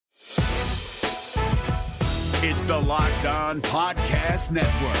It's the Locked On Podcast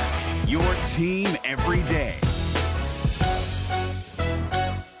Network, your team every day.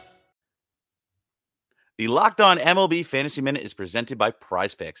 The Locked On MLB Fantasy Minute is presented by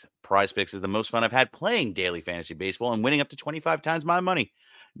Prize Picks. Prize Picks is the most fun I've had playing daily fantasy baseball and winning up to 25 times my money.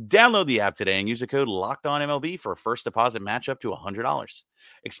 Download the app today and use the code LOCKEDONMLB for a first deposit match up to $100.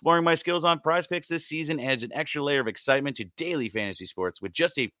 Exploring my skills on Prize Picks this season adds an extra layer of excitement to daily fantasy sports. With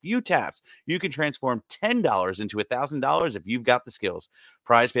just a few taps, you can transform $10 into $1,000 if you've got the skills.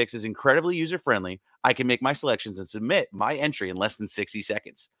 Prize Picks is incredibly user-friendly. I can make my selections and submit my entry in less than 60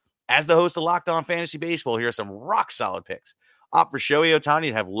 seconds. As the host of Locked On Fantasy Baseball, here are some rock-solid picks. Opt for Shohei Ohtani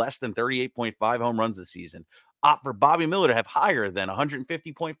to have less than 38.5 home runs this season. Opt for Bobby Miller to have higher than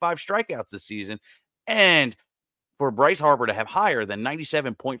 150.5 strikeouts this season. And for Bryce Harper to have higher than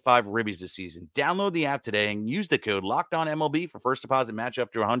 97.5 ribbies this season. Download the app today and use the code LOCKEDONMLB for first deposit match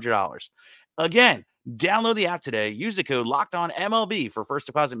up to $100. Again, download the app today. Use the code LOCKEDONMLB for first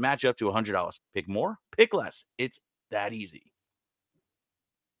deposit match up to $100. Pick more, pick less. It's that easy.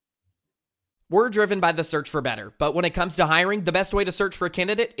 We're driven by the search for better, but when it comes to hiring, the best way to search for a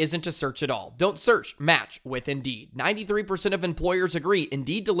candidate isn't to search at all. Don't search, match with Indeed. 93% of employers agree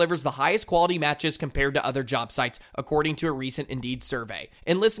Indeed delivers the highest quality matches compared to other job sites, according to a recent Indeed survey.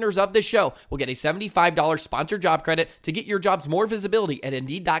 And listeners of this show will get a $75 sponsored job credit to get your jobs more visibility at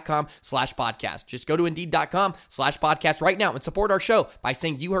Indeed.com/podcast. Just go to Indeed.com/podcast right now and support our show by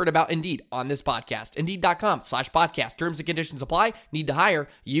saying you heard about Indeed on this podcast. Indeed.com/podcast. Terms and conditions apply. Need to hire?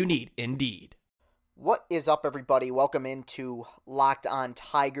 You need Indeed. What is up, everybody? Welcome into Locked On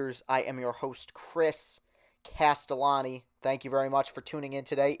Tigers. I am your host, Chris Castellani. Thank you very much for tuning in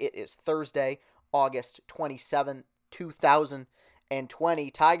today. It is Thursday, August 27,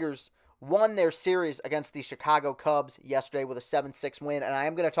 2020. Tigers won their series against the Chicago Cubs yesterday with a 7-6 win, and I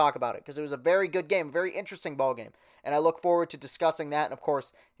am going to talk about it because it was a very good game, a very interesting ball game, and I look forward to discussing that, and of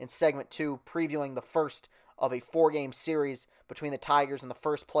course, in segment 2, previewing the first of a 4-game series between the Tigers and the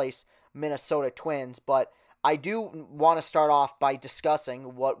first place Minnesota Twins. But I do want to start off by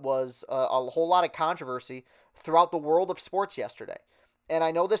discussing what was a whole lot of controversy throughout the world of sports yesterday. And I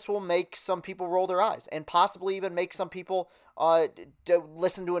know this will make some people roll their eyes and possibly even make some people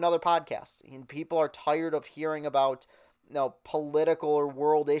listen to another podcast. And people are tired of hearing about political or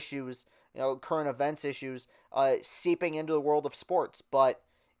world issues, current events issues seeping into the world of sports. But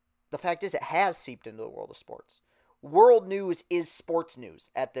the fact is, it has seeped into the world of sports. World news is sports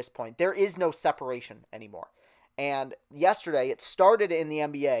news at this point. There is no separation anymore. And yesterday, it started in the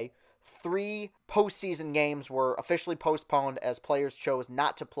NBA. 3 postseason games were officially postponed as players chose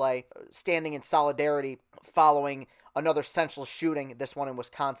not to play, standing in solidarity following another senseless shooting, this one in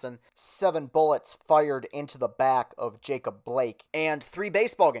Wisconsin. 7 bullets fired into the back of Jacob Blake. And 3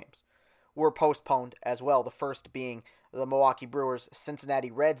 baseball games were postponed as well, the first being the Milwaukee Brewers Cincinnati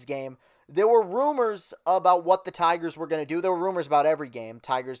Reds game. There were rumors about what the Tigers were going to do. There were rumors about every game.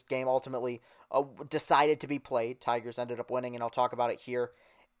 Tigers game ultimately decided to be played. Tigers ended up winning, and I'll talk about it here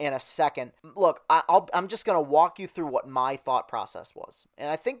in a second. Look, I'm just going to walk you through what my thought process was. And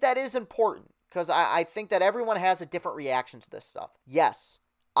I think that is important because I think that everyone has a different reaction to this stuff. Yes,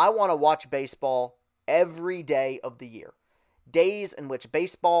 I want to watch baseball every day of the year. Days in which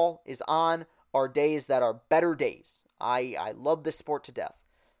baseball is on are days that are better days. I love this sport to death.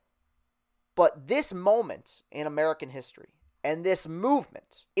 But this moment in American history and this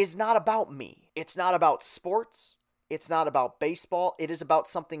movement is not about me. It's not about sports. It's not about baseball. It is about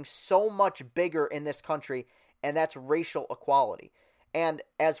something so much bigger in this country, and that's racial equality. And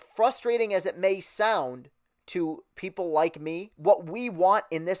as frustrating as it may sound to people like me, what we want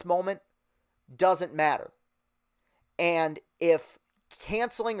in this moment doesn't matter. And if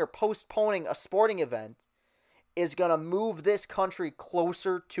canceling or postponing a sporting event is going to move this country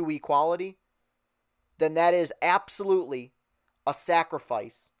closer to equality, then that is absolutely a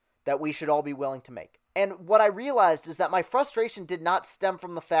sacrifice that we should all be willing to make. And what I realized is that my frustration did not stem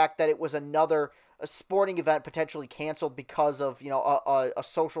from the fact that it was another sporting event potentially canceled because of, a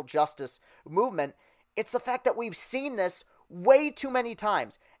social justice movement. It's the fact that we've seen this way too many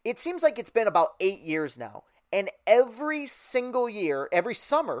times. It seems like it's been about 8 years now. And every single year, every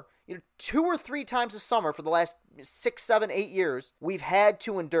summer, 2 or 3 times a summer for the last 6, 7, 8 years, we've had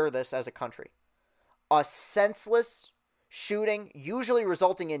to endure this as a country. A senseless shooting, usually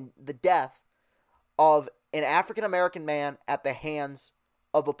resulting in the death of an African-American man at the hands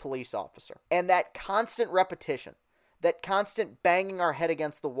of a police officer. And that constant repetition, that constant banging our head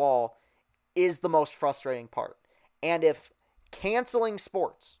against the wall is the most frustrating part. And if canceling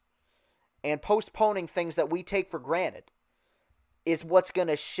sports and postponing things that we take for granted is what's going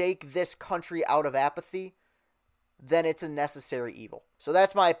to shake this country out of apathy, then it's a necessary evil. So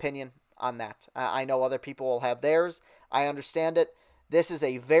that's my opinion on that. I know other people will have theirs. I understand it. This is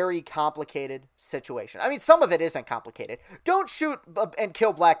a very complicated situation. I mean, some of it isn't complicated. Don't shoot and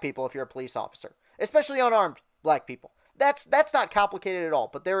kill black people if you're a police officer, especially unarmed black people. That's not complicated at all.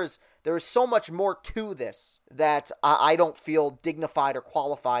 But there is so much more to this that I don't feel dignified or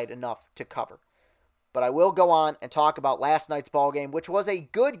qualified enough to cover. But I will go on and talk about last night's ball game, which was a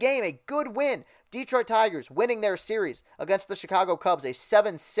good game, a good win. Detroit Tigers winning their series against the Chicago Cubs, a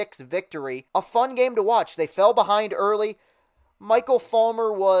 7-6 victory. A fun game to watch. They fell behind early. Michael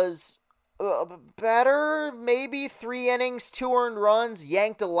Fulmer was better, maybe 3 innings, 2 earned runs,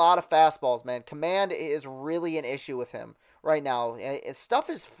 yanked a lot of fastballs, man. Command is really an issue with him right now. Stuff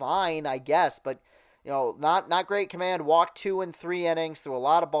is fine, I guess, but not great command. Walked 2 and 3 innings, threw a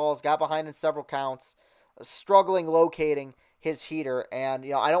lot of balls, got behind in several counts, struggling locating his heater. And,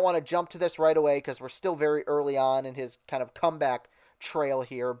 I don't want to jump to this right away because we're still very early on in his kind of comeback trail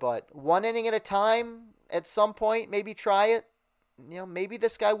here, but 1 inning at a time at some point, maybe try it. Maybe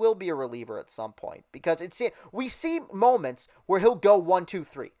this guy will be a reliever at some point because we see moments where he'll go 1, 2,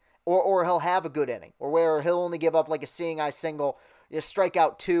 3, or he'll have a good inning, or where he'll only give up like a seeing eye single, strike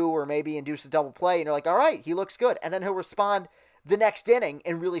out 2, or maybe induce a double play, and you're like, all right, he looks good, and then he'll respond the next inning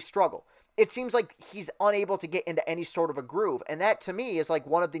and really struggle. It seems like he's unable to get into any sort of a groove, and that to me is like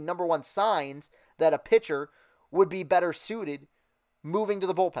one of the number one signs that a pitcher would be better suited moving to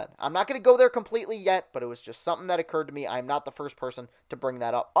the bullpen. I'm not going to go there completely yet, but it was just something that occurred to me. I'm not the first person to bring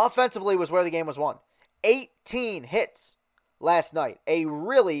that up. Offensively was where the game was won. 18 hits last night. A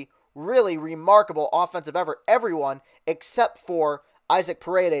really, really remarkable offensive effort. Everyone except for Isaac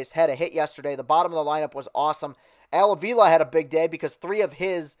Paredes had a hit yesterday. The bottom of the lineup was awesome. Al Avila had a big day because 3 of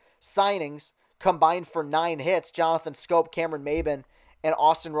his signings combined for 9 hits. Jonathan Scope, Cameron Maben, and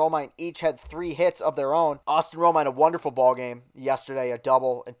Austin Romine each had 3 hits of their own. Austin Romine, a wonderful ball game yesterday, a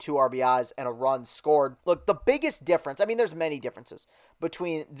double and 2 RBIs and a run scored. Look, the biggest difference, there's many differences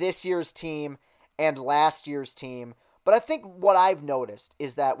between this year's team and last year's team, but I think what I've noticed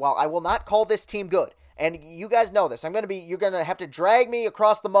is that while I will not call this team good, and you guys know this, you're going to have to drag me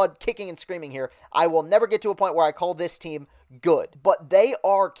across the mud kicking and screaming here. I will never get to a point where I call this team good, but they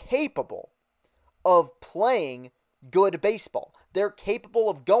are capable of playing good baseball. They're capable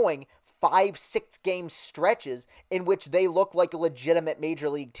of going 5-6 game stretches in which they look like a legitimate major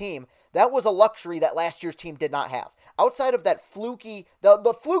league team. That was a luxury that last year's team did not have. Outside of that fluky, the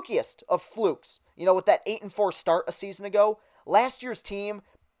flukiest of flukes, with that 8-4 start a season ago, last year's team,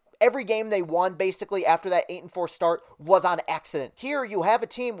 every game they won basically after that 8-4 start was on accident. Here you have a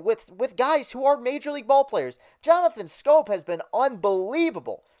team with guys who are major league ball players. Jonathan Scope has been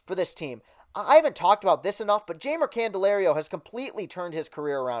unbelievable for this team. I haven't talked about this enough, but Jeimer Candelario has completely turned his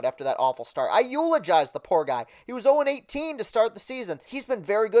career around after that awful start. I eulogize the poor guy. He was 0-18 to start the season. He's been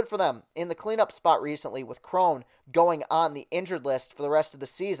very good for them in the cleanup spot recently with Crone going on the injured list for the rest of the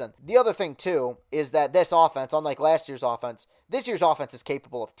season. The other thing, too, is that this offense, unlike last year's offense, this year's offense is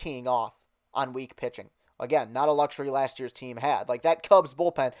capable of teeing off on weak pitching. Again, not a luxury last year's team had. Like that Cubs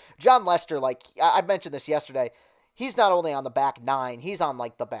bullpen, John Lester, I mentioned this yesterday, he's not only on the back 9, he's on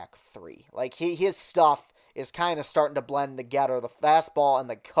the back 3. His stuff is kind of starting to blend together. The fastball and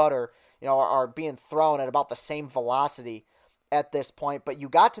the cutter, are being thrown at about the same velocity at this point. But you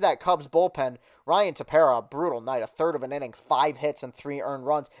got to that Cubs bullpen, Ryan Tepera, a brutal night, a third of an inning, 5 hits and 3 earned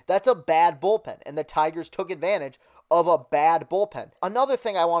runs. That's a bad bullpen, and the Tigers took advantage of a bad bullpen. Another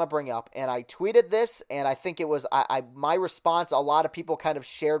thing I want to bring up, and I tweeted this, and I think it was my response, a lot of people kind of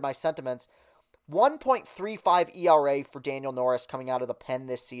shared my sentiments. 1.35 ERA for Daniel Norris coming out of the pen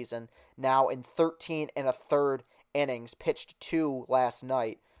this season, now in 13 1/3 innings, pitched 2 last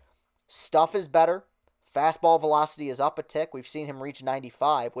night. Stuff is better. Fastball velocity is up a tick. We've seen him reach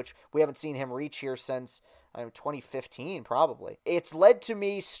 95, which we haven't seen him reach here since 2015 probably. It's led to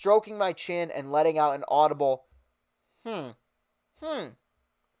me stroking my chin and letting out an audible,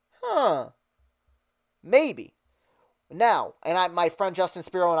 maybe. Now, and my friend Justin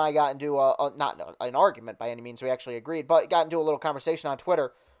Spiro and I got into not an argument by any means, we actually agreed, but got into a little conversation on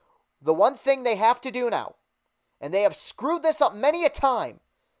Twitter. The one thing they have to do now, and they have screwed this up many a time,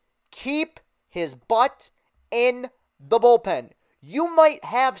 keep his butt in the bullpen. You might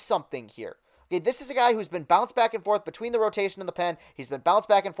have something here. Okay, this is a guy who's been bounced back and forth between the rotation and the pen. He's been bounced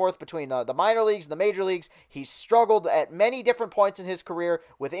back and forth between the minor leagues and the major leagues. He's struggled at many different points in his career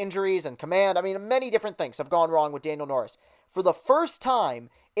with injuries and command. Many different things have gone wrong with Daniel Norris. For the first time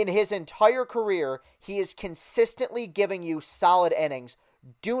in his entire career, he is consistently giving you solid innings.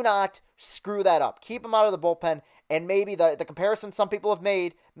 Do not screw that up. Keep him out of the bullpen, and maybe the comparison some people have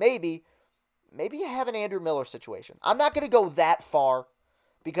made, maybe maybe you have an Andrew Miller situation. I'm not going to go that far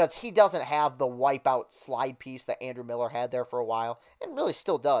because he doesn't have the wipeout slide piece that Andrew Miller had there for a while, and really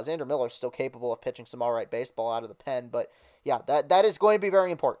still does. Andrew Miller's still capable of pitching some all right baseball out of the pen, but yeah, that is going to be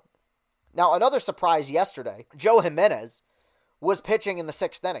very important. Now, another surprise yesterday, Joe Jimenez was pitching in the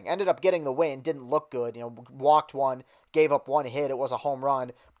 6th inning, ended up getting the win, didn't look good, walked one, gave up one hit, it was a home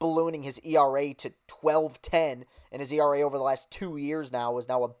run, ballooning his ERA to 12.10, and his ERA over the last 2 years now is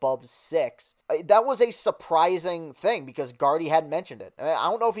now above 6. That was a surprising thing because Gardy hadn't mentioned it. I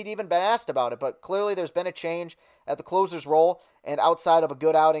don't know if he'd even been asked about it, but clearly there's been a change at the closer's role, and outside of a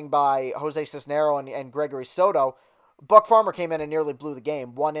good outing by Jose Cisnero and Gregory Soto, Buck Farmer came in and nearly blew the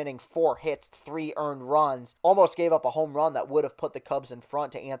game. 1 inning, 4 hits, 3 earned runs. Almost gave up a home run that would have put the Cubs in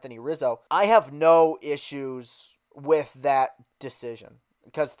front to Anthony Rizzo. I have no issues with that decision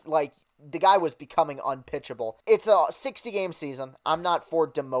because, the guy was becoming unpitchable. It's a 60-game season. I'm not for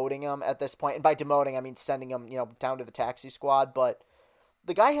demoting him at this point. And by demoting, I mean sending him, down to the taxi squad. But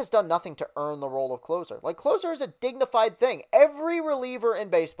the guy has done nothing to earn the role of closer. Closer is a dignified thing. Every reliever in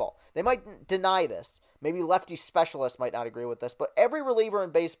baseball, they might deny this. Maybe lefty specialists might not agree with this, but every reliever in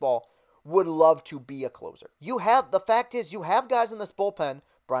baseball would love to be a closer. The fact is, you have guys in this bullpen,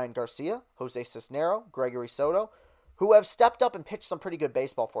 Brian Garcia, Jose Cisnero, Gregory Soto, who have stepped up and pitched some pretty good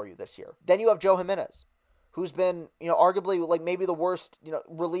baseball for you this year. Then you have Joe Jimenez, who's been, arguably maybe the worst,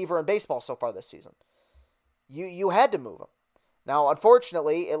 reliever in baseball so far this season. You had to move him. Now,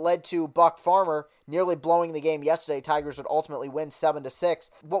 unfortunately, it led to Buck Farmer nearly blowing the game yesterday. Tigers would ultimately win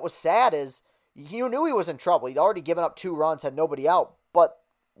 7-6. What was sad is, you knew he was in trouble. He'd already given up 2 runs, had nobody out. But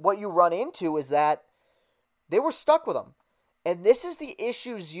what you run into is that they were stuck with him. And this is the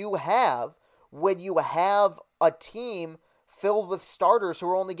issues you have when you have a team filled with starters who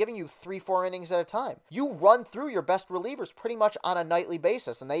are only giving you 3-4 innings at a time. You run through your best relievers pretty much on a nightly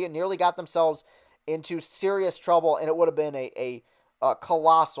basis. And they nearly got themselves into serious trouble, and it would have been a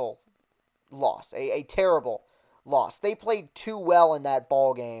colossal loss, a terrible loss. They played too well in that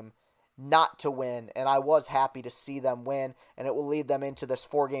ball game not to win, and I was happy to see them win, and it will lead them into this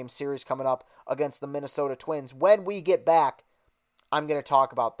 4-game series coming up against the Minnesota Twins. When we get back, I'm going to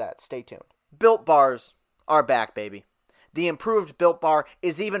talk about that. Stay tuned. Built Bars are back, baby. The improved Built Bar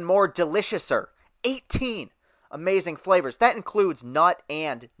is even more deliciouser. 18 amazing flavors. That includes nut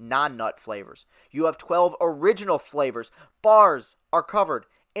and non-nut flavors. You have 12 original flavors. Bars are covered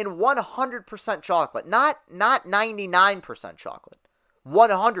in 100% chocolate, not 99% chocolate.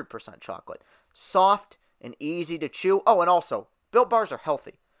 100% chocolate. Soft and easy to chew. Oh, and also, Built Bars are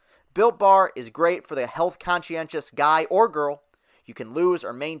healthy. Built Bar is great for the health-conscientious guy or girl. You can lose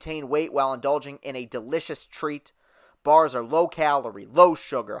or maintain weight while indulging in a delicious treat. Bars are low-calorie,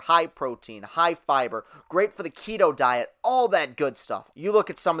 low-sugar, high-protein, high-fiber, great for the keto diet, all that good stuff. You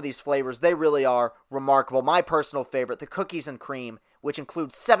look at some of these flavors, they really are remarkable. My personal favorite, the cookies and cream, which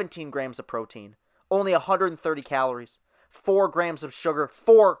includes 17 grams of protein, only 130 calories, 4 grams of sugar,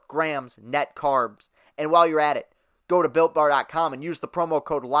 4 grams net carbs. And while you're at it, go to BuiltBar.com and use the promo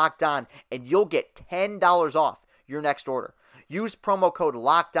code LOCKEDON, and you'll get $10 off your next order. Use promo code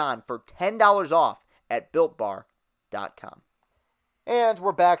LOCKEDON for $10 off at BuiltBar.com. And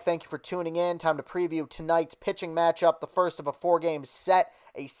we're back. Thank you for tuning in. Time to preview tonight's pitching matchup, the first of a 4-game set,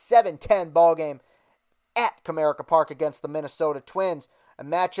 a 7-10 ball game at Comerica Park against the Minnesota Twins. A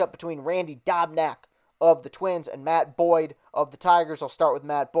matchup between Randy Dobnak of the Twins and Matt Boyd of the Tigers. I'll start with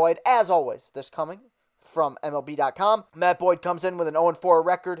Matt Boyd. As always, this coming from MLB.com. Matt Boyd comes in with an 0-4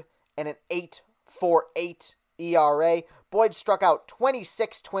 record and an 8.48 ERA. Boyd struck out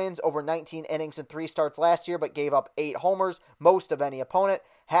 26 Twins over 19 innings and 3 starts last year, but gave up 8 homers, most of any opponent.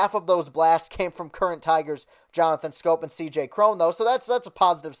 Half of those blasts came from current Tigers Jonathan Schoop and CJ Cron, though, so that's a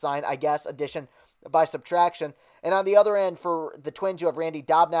positive sign, I guess, addition by subtraction. And on the other end, for the Twins, you have Randy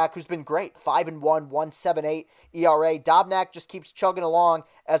Dobnak, who's been great. 5-1, 1.78 ERA. Dobnak just keeps chugging along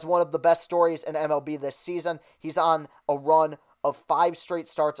as one of the best stories in MLB this season. He's on a run of 5 straight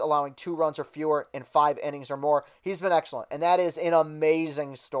starts, allowing 2 runs or fewer in 5 innings or more. He's been excellent, and that is an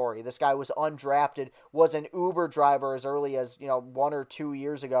amazing story. This guy was undrafted, was an Uber driver as early as 1 or 2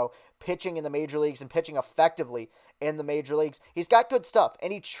 years ago, pitching in the major leagues and pitching effectively in the major leagues. He's got good stuff,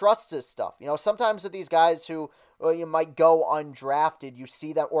 and he trusts his stuff. Sometimes with these guys who you might go undrafted, you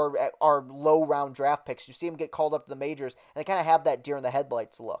see them, or are low-round draft picks, you see them get called up to the majors, and they kind of have that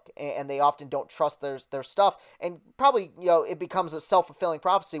deer-in-the-headlights look, and they often don't trust their stuff, and probably, it becomes a self-fulfilling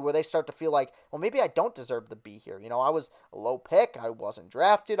prophecy where they start to feel like, well, maybe I don't deserve to be here. I was a low pick, I wasn't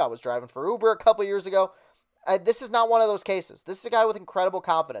drafted, I was driving for Uber a couple years ago. This is not one of those cases. This is a guy with incredible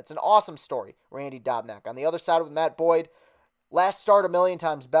confidence. An awesome story, Randy Dobnak. On the other side with Matt Boyd, last start a million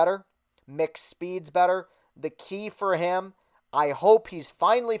times better. mix speeds better. The key for him, I hope he's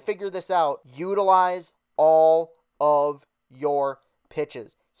finally figured this out, utilize all of your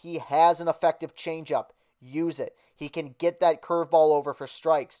pitches. He has an effective changeup. Use it. He can get that curveball over for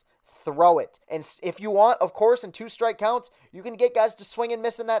strikes. Throw it. And if you want, of course, in 2 strike counts, you can get guys to swing and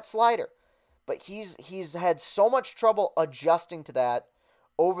miss in that slider. But he's had so much trouble adjusting to that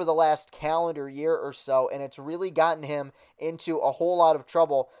over the last calendar year or so, and it's really gotten him into a whole lot of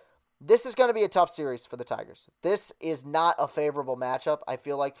trouble. This is going to be a tough series for the Tigers. This is not a favorable matchup, I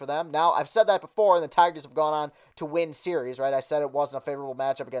feel like, for them. Now, I've said that before, and the Tigers have gone on to win series, right? I said it wasn't a favorable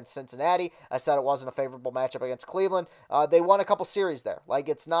matchup against Cincinnati. I said it wasn't a favorable matchup against Cleveland. They won a couple series there. Like,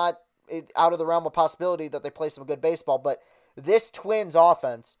 it's not out of the realm of possibility that they play some good baseball, but this Twins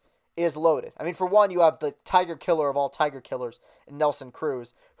offense is loaded. I mean, for one, you have the Tiger killer of all Tiger killers, Nelson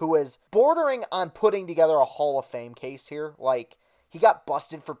Cruz, who is bordering on putting together a Hall of Fame case here. Like, he got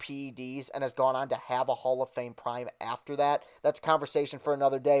busted for PEDs and has gone on to have a Hall of Fame prime after that. That's a conversation for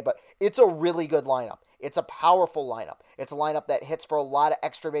another day, but it's a really good lineup. It's a powerful lineup. It's a lineup that hits for a lot of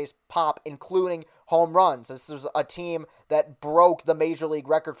extra base pop, including home runs. This is a team that broke the Major League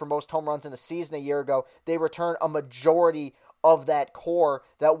record for most home runs in a season a year ago. They return a majority of that core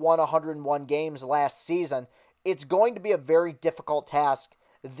that won 101 games last season. It's going to be a very difficult task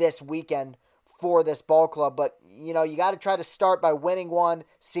this weekend for this ball club, but you got to try to start by winning one,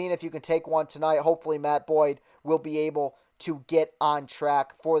 seeing if you can take one tonight. Hopefully Matt Boyd will be able to get on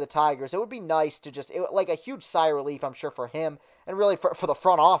track for the Tigers. It would be nice to like a huge sigh of relief, I'm sure, for him, and really for the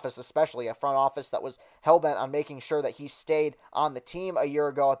front office, especially a front office that was hell-bent on making sure that he stayed on the team a year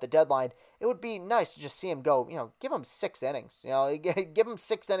ago at the deadline. It would be nice to just see him go, give him 6 innings, give him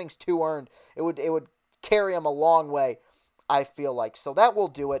 6 innings, 2 earned. It would carry him a long way, I feel like. So that will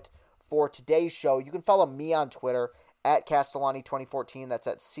do it for today's show. You can follow me on Twitter at Castellani2014. That's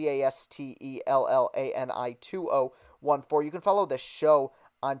at CASTELLANI2014. You can follow the show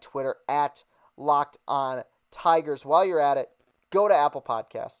on Twitter at Locked On Tigers. While you're at it, go to Apple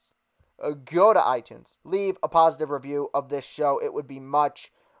Podcasts. Go to iTunes. Leave a positive review of this show. It would be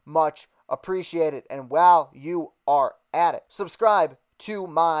much, much appreciated. And while you are at it, subscribe to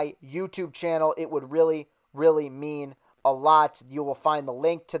my YouTube channel. It would really, really mean a lot. You will find the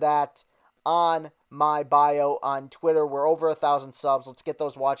link to that on my bio on Twitter. We're over 1,000 subs. Let's get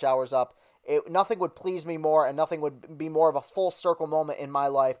those watch hours up. Nothing would please me more, and nothing would be more of a full circle moment in my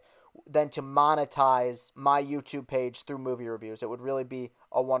life than to monetize my YouTube page through movie reviews. It would really be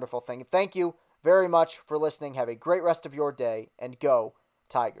a wonderful thing. Thank you very much for listening. Have a great rest of your day, and go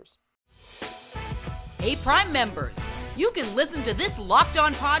Tigers. Hey, Prime members, you can listen to this Locked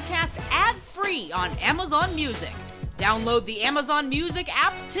On podcast ad-free on Amazon Music. Download the Amazon Music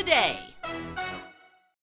app today.